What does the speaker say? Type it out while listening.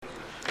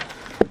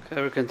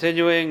Okay, we're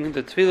continuing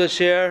the Tefillah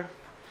Share,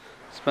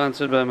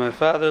 sponsored by my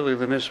father,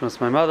 Lila Nishmas,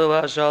 my mother,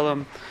 La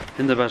Shalom,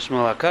 in the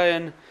Bashmal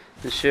HaKayin.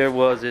 The share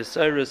was a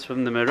Cyrus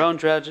from the Meron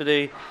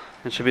tragedy,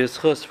 and should be a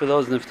schus for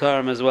those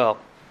Niftarim as well.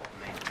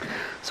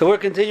 So we're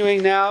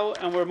continuing now,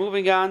 and we're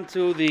moving on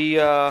to the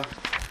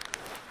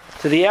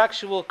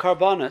actual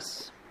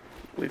Karbonos.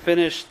 We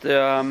finished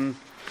the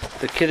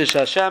Kiddush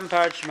Hashem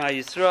part, Shema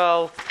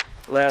Yisrael,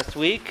 last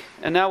week,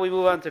 and now we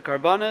move on to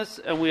Karbonos,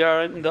 and we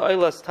are in the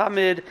Eilas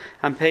Tamid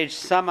on page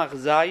Samach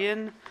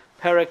Zayin,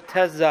 Perek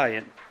Tes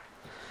Zayin.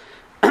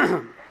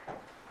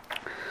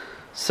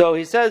 So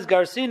he says,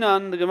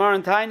 Garsinan, the Gemara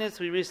in Tainis,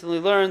 we recently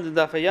learned in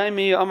Daf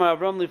HaYomi, Amar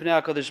Avram Lifnei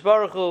HaKadosh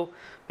Baruch Hu,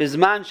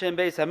 Bizman Shem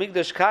Beis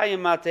HaMikdash Kayim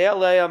Matei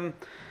Aleim,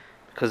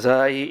 because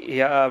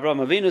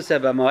Avram Avinu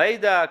said,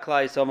 B'moeda,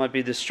 Klai Yisrael might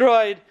be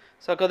destroyed.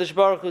 So HaKadosh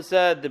Baruch Hu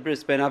said, the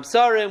Bris Ben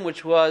Absarim,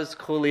 which was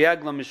Chuli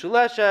Egla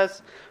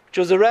Mishuleshes, which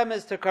was a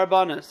remez to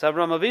Karbonos.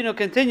 Avram Avinu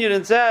continued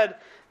and said,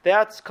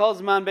 that's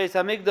Kolzman Beis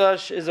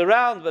HaMikdash is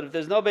around, but if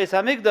there's no Beis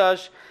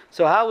HaMikdash,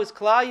 so how is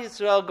Klal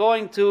Yisrael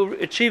going to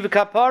achieve a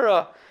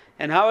kapara,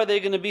 and how are they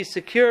going to be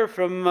secure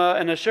from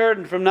and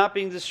assured from not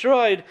being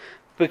destroyed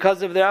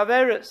because of their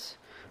Averis?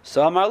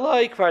 So Amar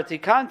Loi,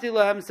 Kvartikanti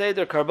Lahem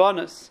Seder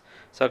Karbonos.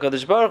 So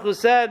HaKadosh Baruch Hu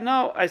said,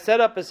 no, I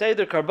set up a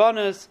Seder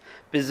Karbonos,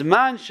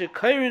 Bizman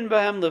Shekairin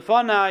Bahem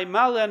Lefanai,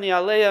 Malani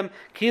Aleim,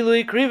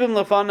 Kilu Ikrivim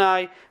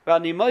Lefanai,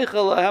 Vani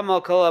Moichel Lahem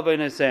Al Kol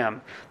Aveinosem.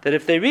 That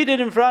if they read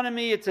it in front of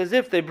me, it's as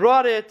if they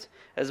brought it.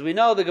 As we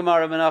know, the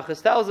Gemara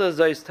Menachos tells us,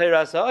 Zois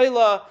Teiras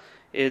Ha'oila,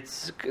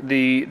 it's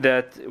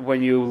that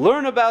when you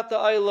learn about the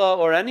Oila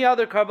or any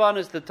other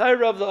Karbonos, the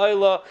Torah of the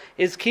Oila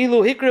is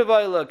Kilu Hikriv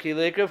Oila,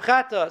 Kilu Hikriv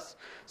Chatas.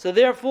 So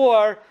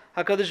therefore,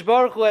 HaKadosh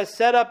Baruch Hu has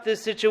set up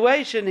this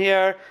situation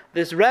here,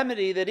 this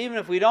remedy, that even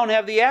if we don't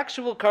have the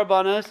actual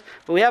Karbonos,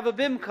 but we have a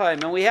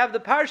Bimkaim, and we have the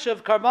Parsha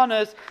of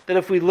Karbonos, that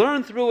if we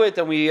learn through it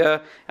and we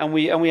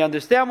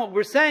understand what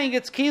we're saying,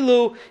 it's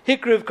Kilu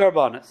Hikriv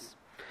Karbonos.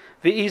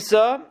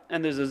 V'isa,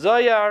 and there's a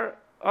Zoyar,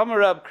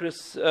 Amarab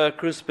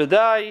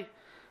Kruspedai.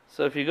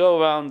 So if you go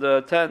around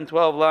 10,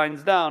 12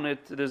 lines down,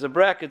 there's a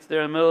brackets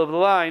there in the middle of the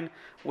line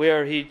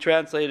where he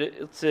translated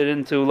it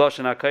into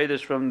Lashon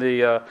HaKodesh from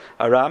the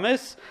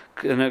Aramis,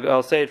 and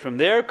I'll say it from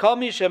there. Kol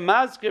mi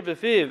shemazkir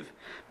b'fiv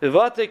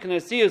b'vatei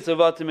knesius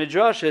v'vatei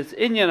midrashes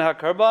inyan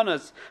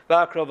hakarbanos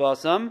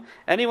v'akravasam.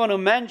 Anyone who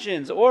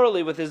mentions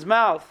orally with his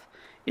mouth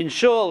in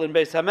shul in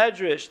Beis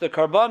Hamedrash the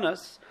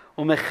karbanos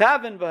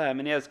umechaven b'hem,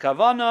 and he has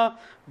kavana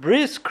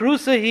bris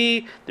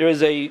krusahi. There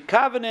is a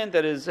covenant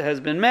that has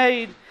been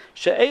made.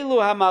 She'elu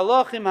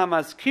hamalachim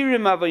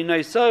hamaskirim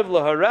avaynoisav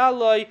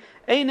laharaloi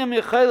einam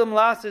yichayim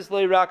lasis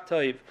loirak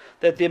toiv.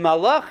 That the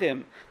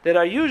malachim that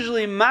are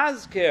usually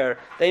mazker,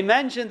 they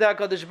mention that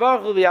HaKadosh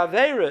Baruch Hu the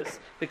Averis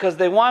because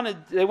they want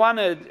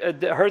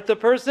to hurt the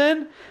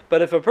person.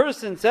 But if a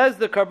person says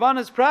the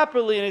karbanos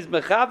properly and he's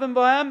mechavim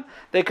bohem,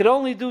 they could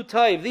only do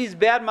toiv. These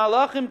bad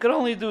malachim could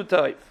only do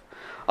toiv.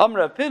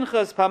 Amra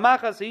Pinchas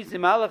pamachas hisi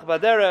malach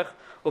baderech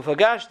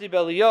ufagashti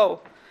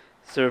belio.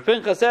 So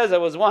Pinchas says, I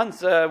was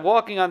once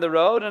walking on the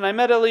road and I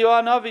met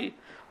Eliyahu Hanavi.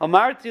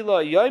 Amarti lo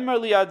yomer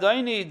li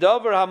adaini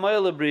dover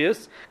hamoyel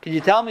lebrius. Can you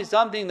tell me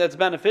something that's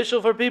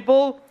beneficial for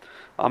people?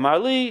 Amar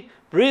li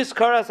bris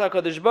karas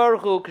HaKadosh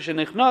Baruch Hu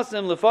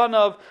k'shenichnasim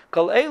lefanav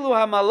kol elu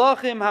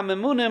hamalachim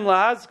hamemunim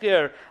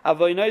lahazker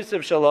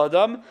avoynosev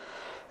shaladam.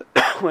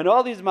 When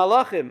all these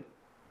malachim,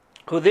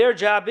 who their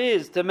job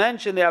is to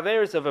mention the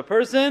Averis of a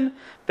person,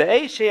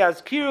 be'eshe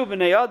azkiru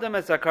b'nei adam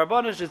es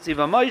hakarbonos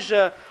shetziva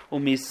Moshe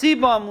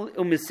umisimam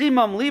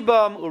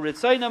libam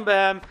uritzaynam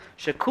behem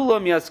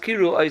shekulam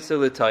yazkiru oisa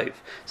l'tayv.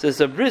 So it's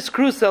a bris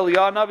krusel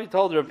Yanavi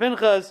told Rav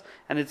Pinchas,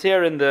 and it's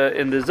here in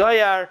the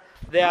Zoyar,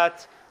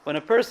 that when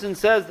a person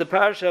says the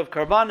parasha of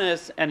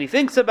Karbonos and he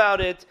thinks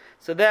about it,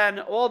 so then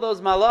all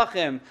those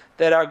malachim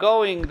that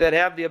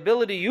have the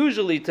ability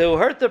usually to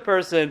hurt the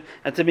person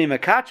and to be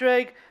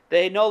mekatreg,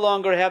 they no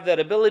longer have that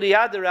ability.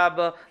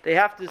 Adarabba, they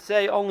have to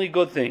say only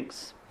good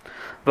things.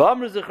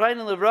 Chazal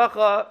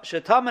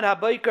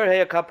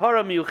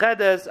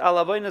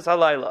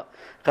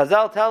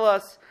tell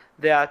us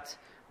that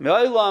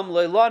that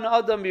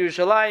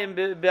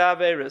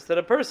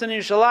a person in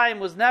Yerushalayim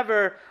was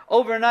never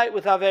overnight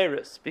with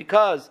Averis,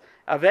 because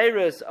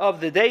Averis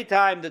of the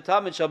daytime, the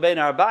Tamid Shal Bein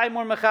Arba'im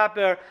were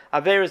mechaper.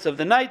 Averis of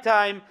the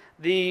nighttime,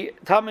 the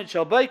Tamid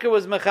Shal Baiker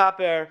was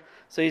mechaper.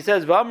 So he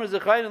says, "V'amr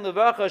zechayim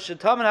levacha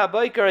shetamin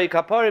habayker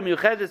ekaparim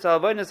yuchedes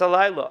alavonis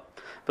alayla."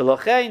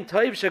 V'lochein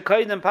toiv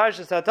shekoydim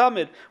parshas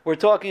hatamid. We're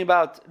talking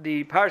about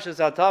the parshas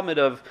hatamid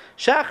of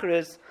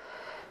Shachris.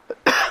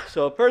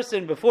 So a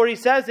person, before he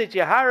says it,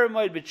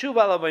 Yeharamoid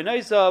b'tshuva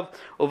l'avoinosav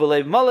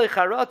uvelev malei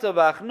charata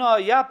v'achna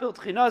yapil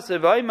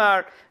tchinasev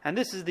v'oymar, and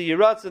this is the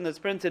Yiratzim that's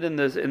printed in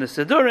the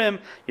Sidurim.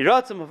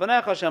 Yiratzim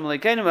ufanecha Hashem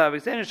leikeinu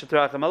v'aviseinu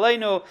shetrachem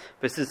aleinu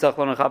v'sisach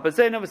lonu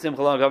chapeseinu v'simcha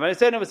lonu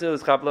chapeseinu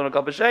v'siluschap lonu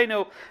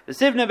chapeseinu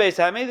v'sivne beis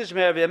ha'medesh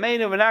me'er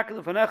v'yameinu v'nakil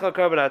ufanecha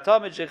karban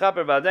hatamid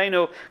shechaper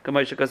b'adeinu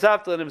k'may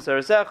shekasavt l'nim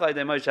sarasecha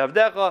idei moshe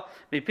avdecha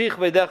mipich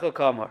v'decha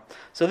kamar.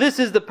 So this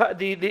is the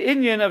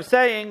inyan of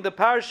saying the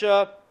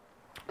parsha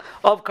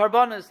of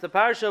Karbonis. The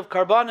parasha of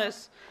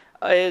Karbonis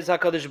is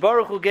HaKadosh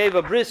Baruch Hu gave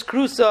a bris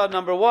krusa.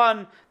 Number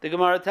one, the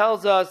Gemara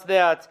tells us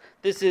that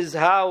this is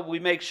how we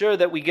make sure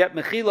that we get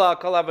mechila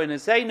kol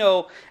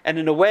avoneseinu, and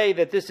in a way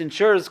that this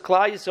ensures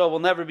Klal Yisrael will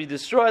never be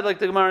destroyed, like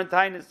the Gemara in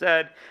Tainus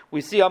said.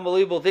 We see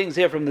unbelievable things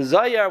here from the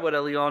Zayar, what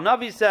Eliyahu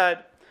Navi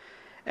said.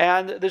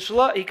 And the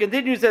Shla, he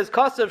continues, says,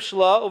 Kasav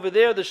Shla, over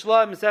there the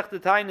Shla in Masechta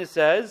Tainus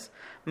says,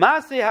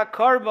 Maseh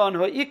HaKarban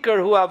Ha'ikar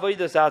Hu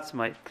Avodas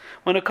Atzmai.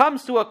 When it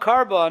comes to a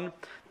carbon,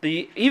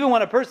 even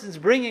when a person's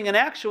bringing an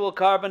actual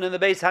carbon in the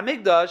Beis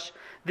Hamikdash,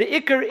 the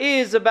ikar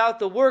is about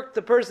the work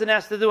the person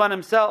has to do on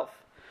himself.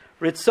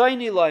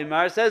 Ritzaini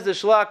Loimar, says the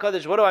Shla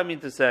HaKadosh, what do I mean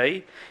to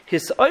say?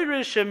 His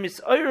Eirish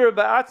Mis'oyer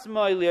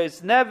Ba'atzmai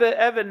Li'is Neve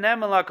Even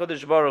Nemen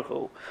HaKadosh Baruch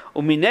Hu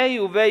Uminei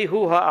Uvei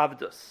Hu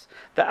Ha'avdus.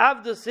 The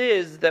avdus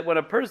is that when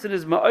a person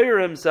is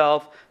ma'oyer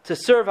himself to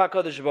serve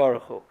HaKadosh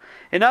Baruch Hu.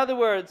 In other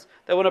words,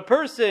 that when a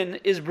person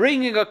is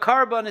bringing a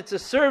carbon, it's a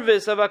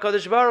service of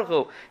HaKadosh Baruch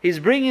Hu. He's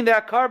bringing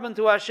that carbon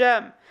to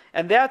Hashem.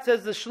 And that,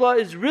 says the Shla,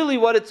 is really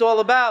what it's all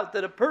about,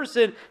 that a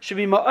person should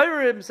be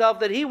ma'oyer himself,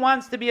 that he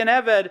wants to be an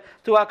eved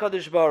to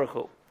HaKadosh Baruch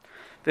Hu.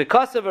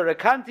 V'kosav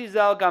rekanti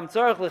zal gam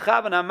tzorach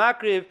lechavan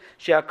hamakriv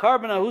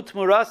she'akarbon ahu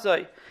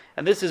tmurasai.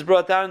 And this is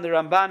brought down in the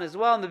Ramban as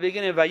well in the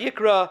beginning of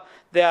Vayikra,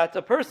 that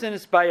a person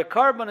is by a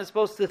carbon is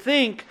supposed to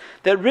think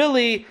that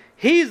really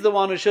he's the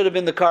one who should have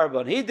been the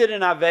carbon. He did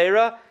an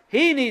Aveira,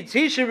 he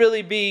should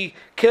really be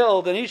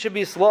killed and he should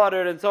be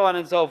slaughtered and so on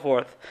and so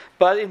forth.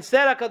 But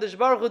instead HaKadosh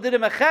Baruch Hu did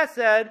him a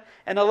chesed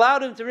and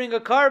allowed him to bring a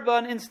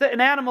carbon,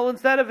 an animal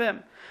instead of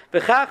him.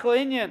 V'chach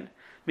inyan.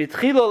 They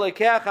throw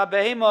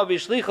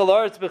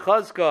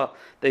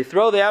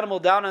the animal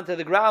down onto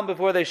the ground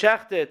before they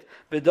shecht it.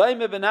 Being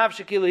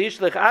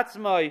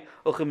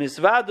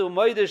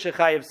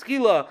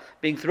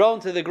thrown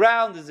to the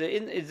ground is an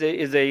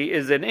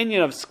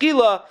inyan of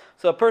skila.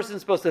 So a person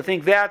is supposed to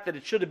think that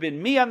it should have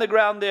been me on the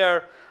ground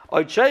there.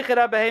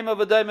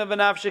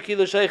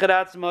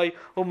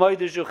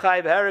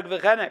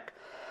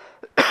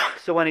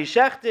 So when he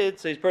shechted,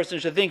 so his person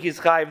should think he's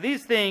chayiv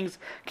these things.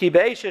 So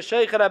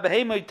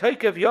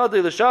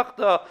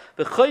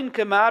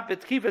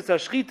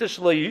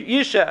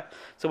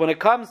when it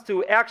comes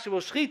to actual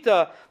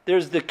shchita,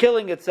 there's the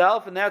killing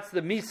itself, and that's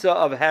the misa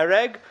of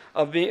hereg,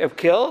 of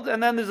killed,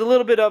 and then there's a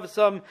little bit of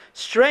some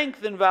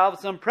strength involved,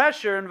 some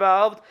pressure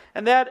involved,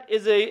 and that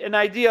is an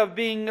idea of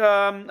being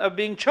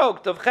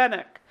choked, of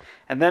chenek.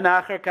 And then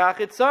achar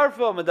kach it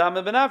sarfo, madam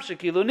benafshe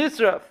kilu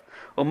nisraf.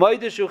 So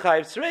this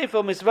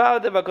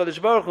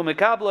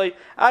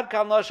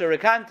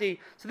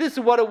is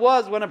what it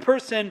was when a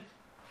person,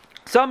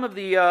 some of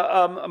the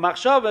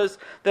machshavas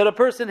that a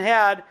person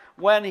had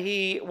when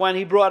he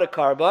brought a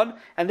carbon,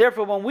 and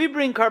therefore when we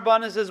bring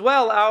carbonas as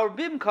well, our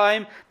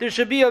bimkaim, there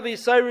should be a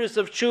visirus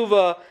of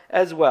tshuva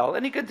as well.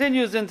 And he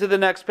continues into the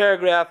next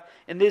paragraph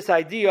in this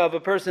idea of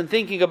a person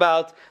thinking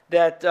about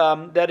that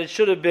it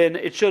should have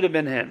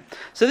been him.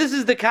 So this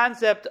is the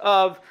concept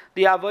of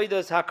the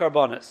avodas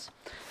hakarbonas.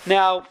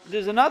 Now,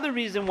 there's another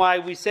reason why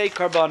we say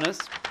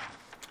karbonas.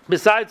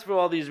 Besides for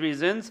all these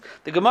reasons,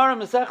 the Gemara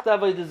Masechta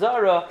Avodah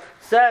Zarah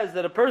says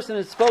that a person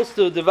is supposed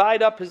to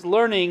divide up his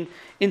learning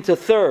into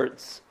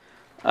thirds.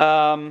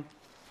 The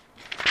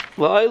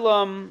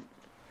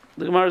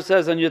Gemara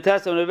says on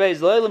Yotes on Reveis,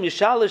 La'olam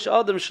yishalish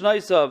adam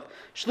shnaisav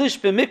shlish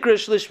b'mikra,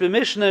 shlish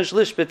b'mishnah,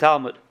 shlish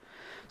b'talmud.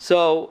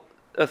 So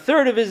a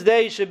third of his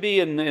day should be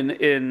in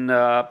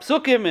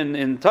Psukim,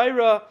 in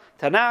Torah,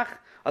 Tanakh.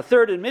 A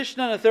third in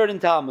Mishnah and a third in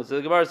Talmud. So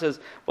the Gemara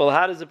says, well,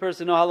 how does a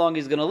person know how long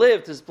he's going to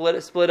live to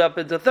split up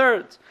into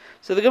thirds?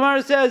 So the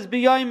Gemara says,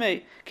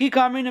 B'yaymei, ki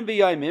kamrinim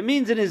b'yaymei. It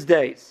means in his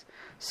days.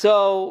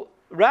 So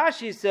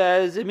Rashi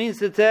says, it means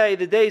to say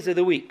the days of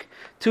the week.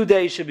 2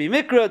 days should be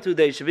Mikra, 2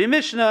 days should be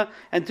Mishnah,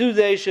 and 2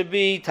 days should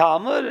be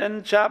Talmud,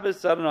 and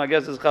Shabbos, I don't know, I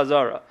guess it's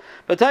Chazara.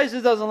 But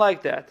Taisus doesn't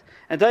like that.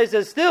 And Tai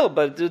says still,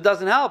 but it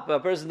doesn't help. A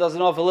person doesn't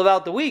know if he'll live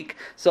out the week.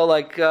 So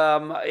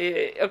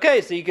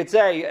okay, so you could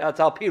say,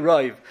 Talpi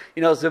Roiv.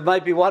 So it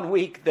might be 1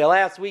 week, the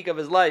last week of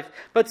his life.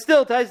 But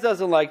still, Tais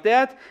doesn't like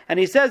that. And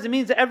he says it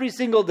means every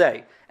single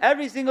day.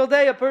 Every single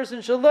day a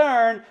person should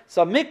learn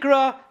some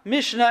Mikra,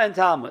 Mishnah, and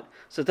Talmud.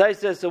 So Tais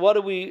says, so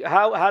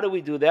how do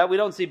we do that? We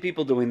don't see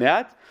people doing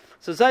that.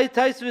 So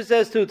Taisva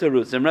says two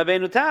terutzim. And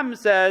Rabbeinu Tam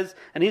says,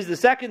 and he's the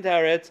second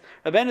teretz,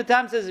 Rabbeinu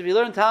Tam says if you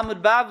learn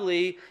Talmud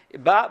Bavli,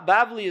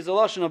 Bavli is a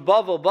lashon of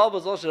bavel, bavel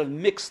is a lashon of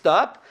mixed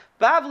up.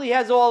 Bavli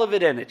has all of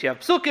it in it. You have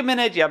psukim in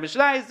it, you have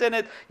mishnayos in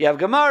it, you have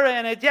gemara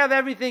in it, you have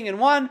everything in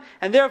one,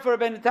 and therefore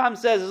Rabbeinu Tam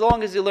says as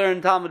long as you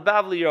learn Talmud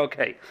Bavli, you're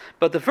okay.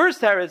 But the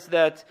first teretz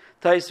that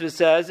Taisva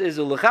says is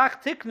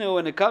ulachach tiknu,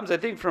 and it comes, I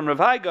think, from Rav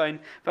Haigain,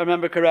 if I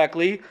remember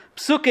correctly,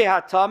 psuke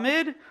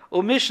hatamid,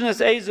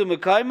 umishnas ezu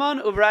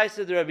mekaiman,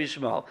 uvraisa de Rabbi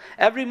Shmuel.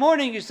 Every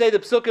morning you say the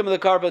psukim of the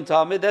Karban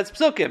Tamid, that's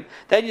psukim.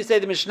 Then you say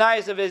the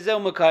mishnayos of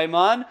ezu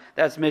mekaiman,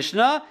 that's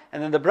Mishnah,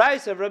 and then the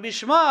Braisa of Rabbi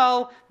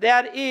Shmuel,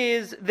 that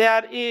is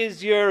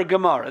your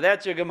Gemara.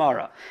 That's your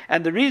Gemara.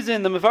 And the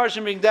reason the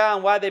Mefarshim bring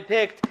down why they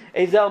picked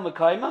ezel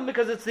mekaiman,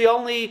 because it's the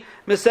only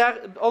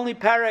only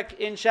parak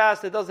in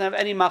Shas that doesn't have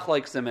any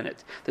machloksim in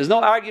it. There's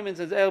no arguments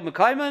as El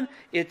Mekayman.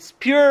 It's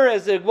pure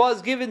as it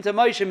was given to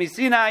Moshe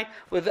Misinai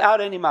without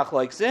any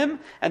machloksim.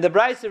 And the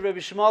Brayse of Rabbi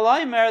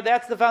Shmuel Aimer,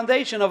 that's the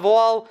foundation of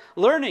all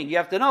learning. You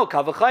have to know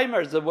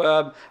Kavachaimers,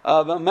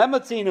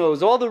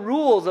 Mematzinus, all the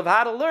rules of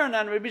how to learn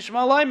on Rabbi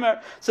Shmuel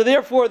Aimer. So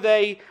therefore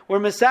they were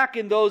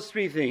misakin those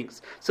three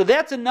things. So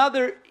that's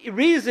another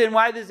reason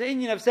why there's an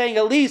Indian of saying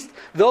at least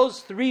those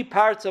three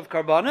parts of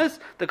Karbanis,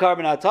 the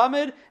Karban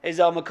HaTamid,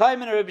 Ezel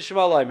Mekayman, or Rabbi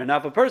Shmuel Aimer. Now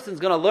if a person's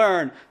going to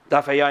learn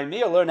Daf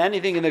HaYomi, or learn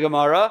anything in the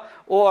Gemara,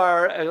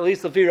 or at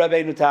least Lefi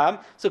Rabbeinu Tam,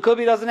 so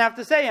Kubi doesn't have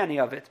to say any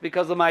of it,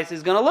 because the Maisi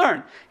is going to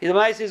learn. The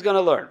Maisi is going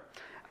to learn.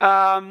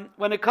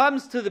 When it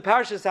comes to the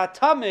Parshas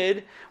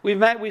HaTamid,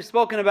 we've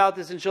spoken about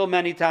this in Shul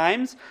many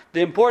times,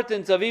 the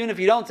importance of even if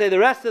you don't say the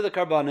rest of the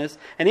Karbanis,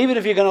 and even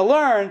if you're going to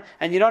learn,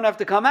 and you don't have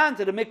to come on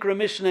to the Mikra,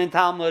 Mishnah, and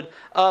Talmud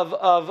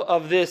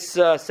of this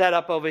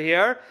setup over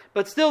here,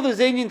 but still there's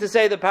Indian to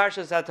say the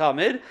Parshas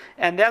HaTamid,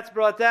 and that's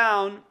brought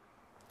down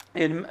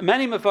in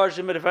many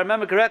mefarshim, but if I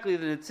remember correctly,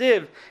 the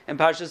Netziv in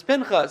Parshas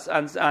Pinchas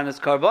on his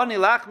Karboni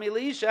Lachmi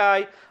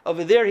Leishai,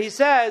 over there he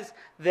says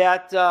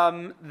that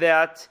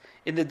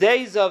in the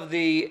days in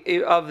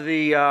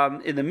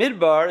the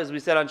Midbar, as we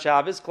said on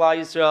Shabbos, Klal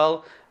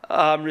Yisrael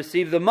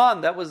received the man.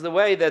 That was the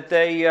way that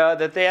they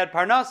had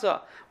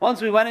Parnasa. Once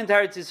we went into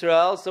Eretz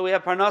Yisrael, so we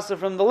have Parnasa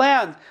from the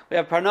land. We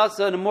have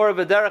Parnasa in a more of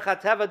a Derech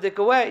HaTeva dik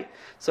way.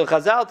 So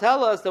Chazal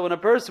tell us that when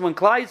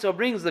Klal Yisrael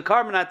brings the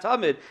Karban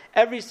HaTamid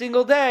every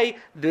single day,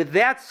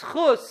 that's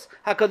chus,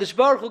 HaKadosh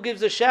Baruch Hu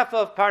gives a shefa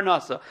of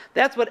Parnasa.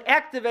 That's what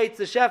activates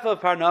the shefa of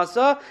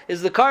Parnasa,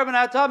 is the Karban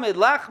HaTamid,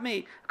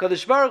 Lachmi.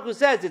 HaKadosh Baruch Hu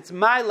says, it's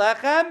my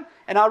lechem,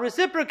 and I'll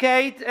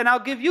reciprocate, and I'll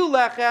give you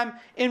lechem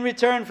in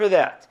return for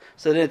that.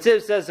 So the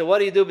Netziv says, so what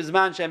do you do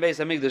b'zman shem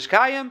beis hamikdash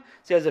kayim?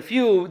 So he has a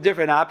few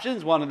different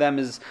options. One of them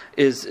is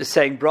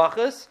saying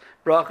brachas.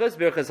 Birchas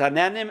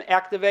Hanenim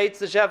activates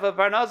the shefa of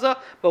Parnasa,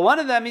 but one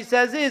of them he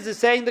says is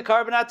saying the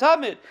Karban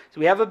HaTamid. So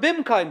we have a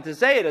bimkaim to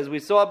say it, as we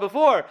saw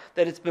before,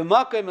 that it's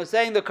bimkaim of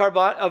saying the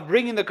karban, of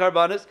bringing the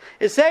karbanas,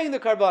 is saying the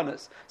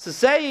karbanas. So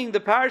saying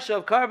the parsha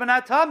of Karban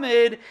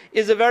HaTamid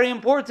is a very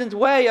important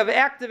way of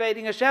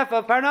activating a shefa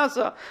of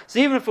Parnasa. So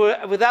even if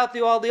without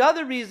all the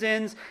other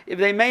reasons, if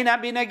they may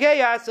not be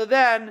nageya, so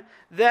then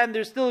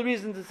there's still a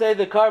reason to say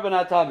the Karban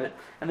HaTamid.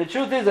 And the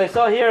truth is, I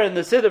saw here in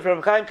the Siddur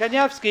from Chaim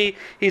Kanievsky,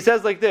 he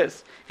says like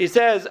this. He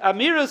says,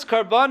 Amiras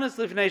Karbanis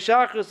lifnei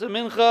Shachris and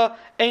Mincha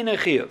ein a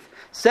chiyuv.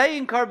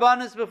 Saying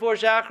Karbanis before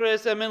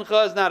Shachris and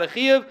Mincha is not a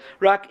chiyuv,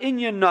 rak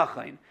inyan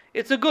nachain.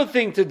 It's a good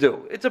thing to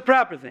do. It's a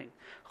proper thing.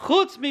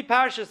 Chutz mi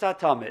Parshas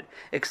HaTamid.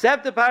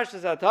 Except the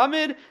Parshas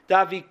HaTamid,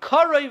 davi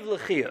karev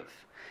l'chiyuv.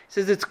 He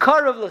says it's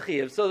Karav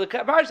L'chiv. So the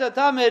Parshas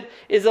HaTamid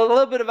is a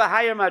little bit of a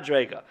higher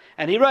madrega.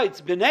 And he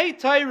writes, B'nai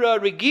Torah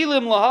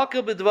regilim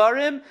lahakil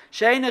b'dvarim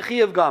she'ein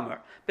chiyav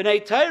gamer.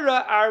 B'nai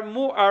Torah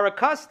are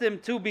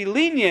accustomed to be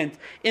lenient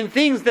in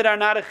things that are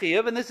not a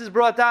chiyav. And this is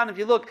brought down, if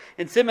you look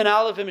in Siman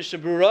Aleph in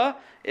Mishabura,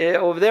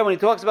 over there when he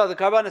talks about the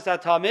Karbanis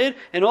HaTamid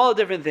and all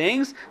the different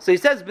things. So he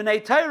says,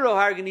 B'nai Torah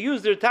are going to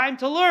use their time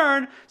to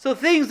learn, so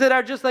things that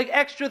are just like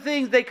extra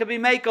things, they could be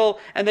makel,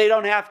 and they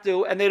don't have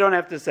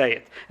to say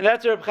it. And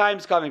that's where Reb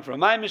Chaim's coming from.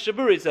 My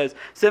Mishaburi says,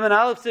 Siman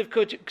Aleph Siv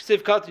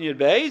Katan Yud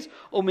Beis,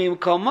 Umim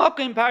Kol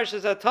Mokim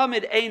Parshas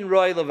HaTamid Ein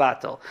Roi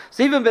Levatel.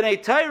 So even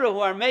B'nai Torah who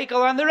are makel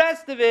on the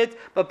rest of it,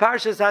 but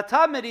Parshas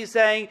HaTamid he's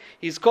saying,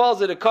 he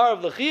calls it a Kar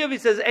of L'chiyav, he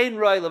says Ein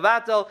Roi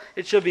Levatel,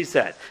 it should be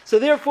said. So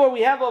therefore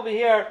we have over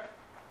here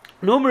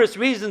numerous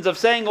reasons of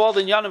saying all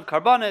the Inyan of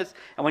Karbanis,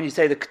 and when you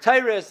say the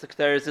Ketairis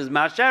is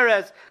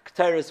Masheres,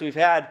 Ketairis we've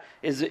had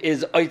is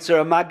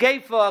Oitzer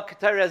Magefa,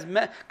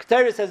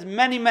 Ketairis has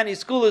many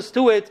schools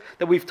to it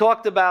that we've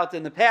talked about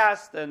in the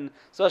past, and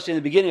especially in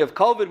the beginning of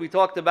COVID, we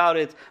talked about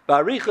it,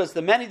 Barichas,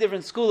 the many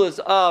different schools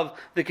of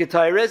the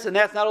Ketairis, and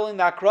that's not only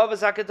the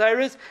Akravas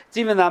HaKetairis, it's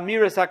even the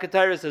Amiras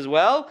HaKetairis as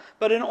well,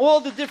 but in all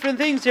the different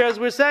things here, as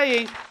we're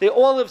saying, they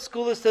all have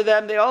schools to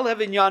them, they all have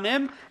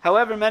Inyanim,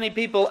 however many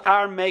people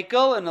are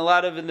Mekel, and a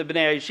lot of in the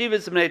Bnei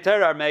Yeshivas, the Bnei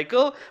Torah are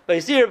Mekel, but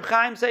you see Reb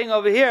Chaim saying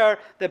over here,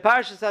 that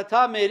Parshas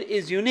HaTamid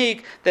is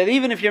unique, that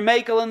even if you're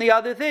Mekel in the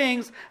other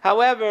things,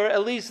 however,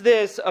 at least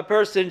this, a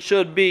person it's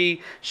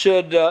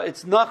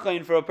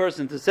nachain for a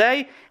person to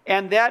say,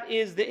 and that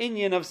is the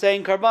inyan of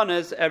saying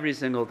Karbanas every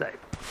single day.